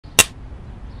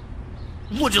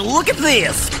Would you look at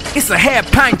this? It's a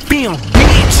half-pint film,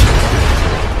 bitch!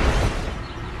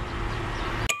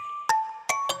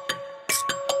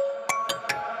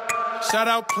 Shout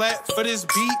out Platt for this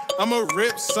beat, I'ma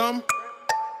rip some.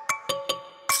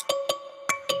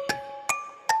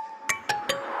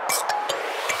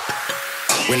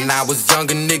 When I was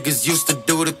younger, niggas used to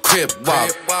do the crip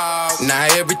walk. Now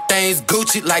everything's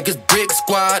Gucci like it's Brick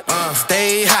Squad.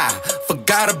 Stay high,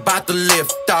 forgot about the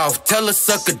lift off. Tell a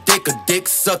sucker a dick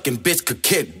sucking bitch could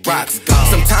kick rocks.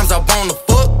 Sometimes I wanna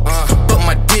fuck, but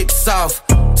my dick's off.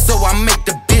 So I make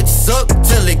the bitch suck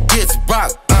till it gets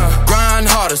rocked. Grind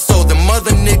harder so the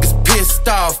mother niggas pissed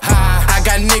off. I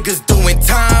got niggas doing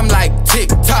time like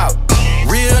TikTok.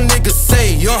 Real niggas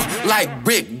say, like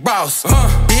Rick Ross.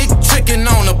 Big trickin'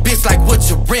 on a bitch like what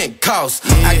your rent costs.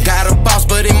 I got a boss,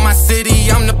 but in my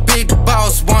city, I'm the big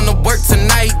boss. Wanna work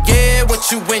tonight, yeah, what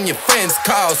you and your friends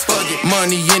cost.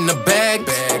 Money in the bag,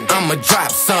 I'ma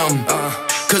drop some.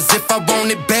 Cause if I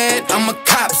want it bad, I'ma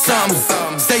cop some.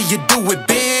 Say you do it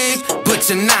big, but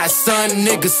you're not, son.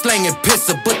 Niggas slanging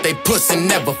pistol, but they pussy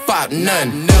never fought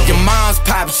none. Your mom's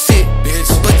pop shit,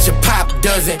 bitch, but your pop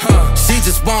doesn't. She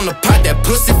just wanna pop that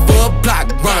pussy for a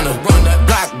block runner.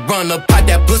 Block runner, pop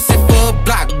that pussy for a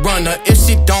block runner. If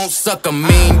she don't suck a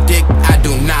mean dick, I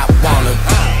do not wanna.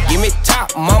 Give me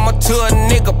top, mama, to a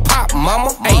nigga pop,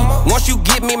 mama. Hey, once you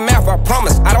give me mouth, I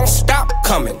promise I don't stop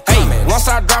coming. Hey, once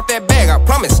I drop that bag, I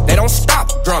promise they don't stop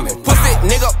drumming. Pussy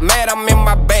nigga mad, I'm in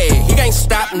my bag, he can't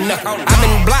stop nothing. I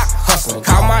been block hustling,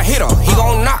 call my hitter, he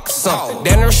gon' knock something.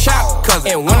 Then they're shot, cause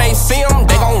and when they see him,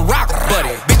 they gon' rock,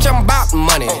 buddy. Bitch, I'm bout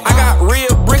money. I got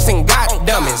real bricks and got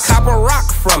dummies. Copper rock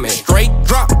from it, straight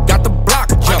drop, got the block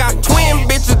jumping. I got twin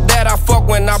bitches that I fuck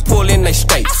when I pull in they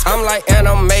states. I'm like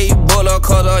anime bullet,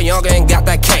 cause a youngin' got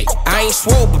that cake. I ain't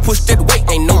swole, but push that weight,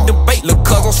 ain't no debate. Look,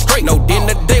 cuz I'm straight, no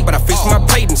dinner day, but I fix my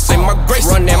plate and say my grace.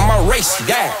 Run in my race,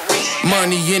 yeah.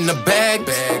 Money in the bag,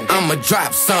 I'ma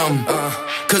drop some.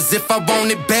 Cause if I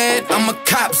want it bad, I'ma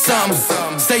cop some.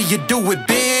 Say you do it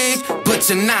big, but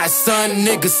you're not, son.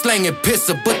 Niggas slanging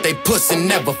pistol, but they pussy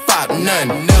never fought none.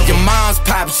 Your mom's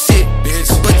pop shit,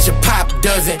 bitch, but your pop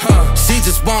doesn't. She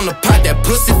just wanna pop that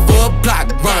pussy for a block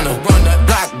runner.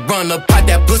 Block runner, pop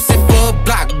that pussy for a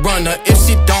block runner. If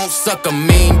she don't suck a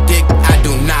mean dick, I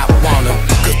do not wanna.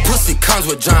 Cause pussy comes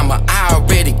with drama, I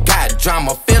already got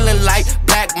drama. Feeling like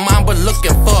Black Mamba,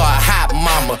 looking for a hot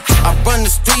mama. I run the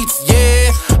streets,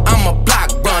 yeah, I'm a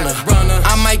block runner.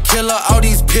 I might kill her, all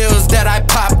these pills that I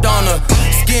popped on her.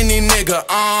 Skinny nigga,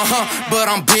 but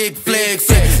I'm big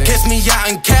flexin'. Catch me out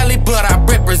in Cali, but I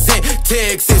represent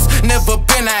Texas. Never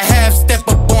been a half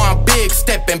stepper, boy, I'm big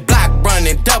steppin'. Block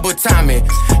running, double timing,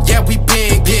 yeah, we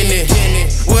been getting it.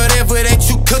 Whatever that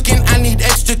you cooking, I need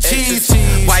extra cheese.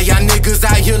 Why y'all niggas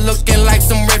out here looking like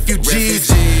some refugees?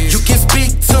 You can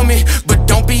speak to me, but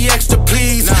don't be extra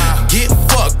please. Get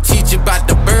fucked, teach you about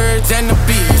the birds and the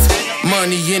bees.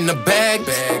 Money in the bag,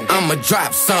 I'ma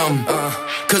drop some.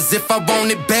 Cause if I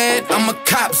want it bad, I'ma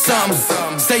cop some.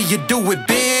 Say you do it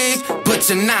big, but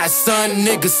you're not, son.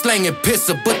 Niggas slanging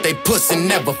pistol, but they pussy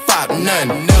never fought none.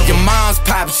 Your mom's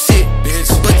pop shit,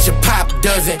 bitch, but your pop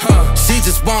doesn't. She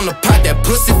just wanna pop that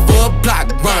pussy for a block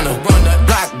runner.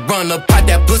 Block runner, pop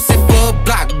that pussy for a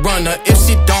block runner. If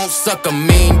she don't suck a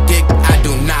mean